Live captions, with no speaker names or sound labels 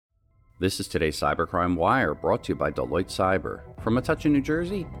This is today's Cybercrime Wire, brought to you by Deloitte Cyber. From Metuchen, New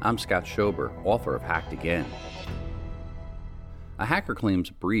Jersey, I'm Scott Schober, author of Hacked Again. A hacker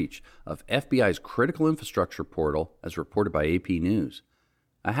claims breach of FBI's critical infrastructure portal, as reported by AP News.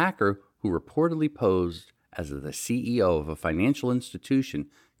 A hacker who reportedly posed as the CEO of a financial institution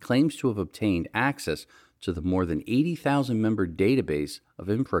claims to have obtained access to the more than 80,000-member database of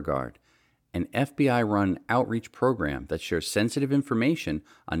InfraGard, an FBI-run outreach program that shares sensitive information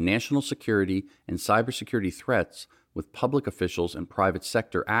on national security and cybersecurity threats with public officials and private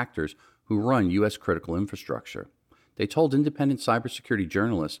sector actors who run U.S. critical infrastructure. They told independent cybersecurity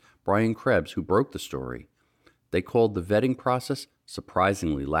journalist Brian Krebs, who broke the story. They called the vetting process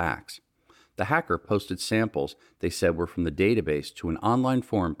surprisingly lax. The hacker posted samples they said were from the database to an online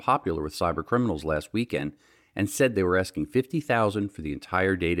forum popular with cybercriminals last weekend and said they were asking $50,000 for the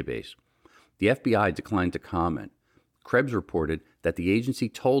entire database. The FBI declined to comment. Krebs reported that the agency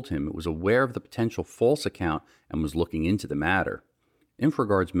told him it was aware of the potential false account and was looking into the matter.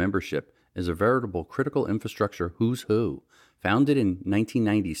 InfraGard's membership is a veritable critical infrastructure who's who. Founded in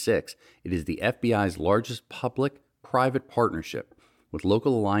 1996, it is the FBI's largest public-private partnership, with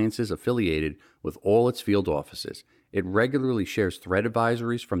local alliances affiliated with all its field offices. It regularly shares threat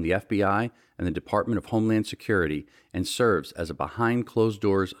advisories from the FBI and the Department of Homeland Security and serves as a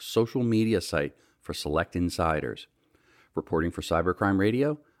behind-closed-doors social media site for select insiders. Reporting for Cybercrime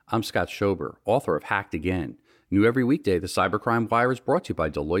Radio, I'm Scott Schober, author of Hacked Again. New every weekday, the Cybercrime Wire is brought to you by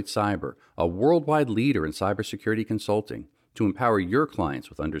Deloitte Cyber, a worldwide leader in cybersecurity consulting. To empower your clients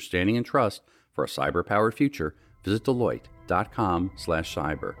with understanding and trust for a cyber-powered future, visit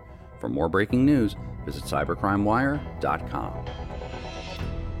Deloitte.com/cyber. For more breaking news, visit cybercrimewire.com.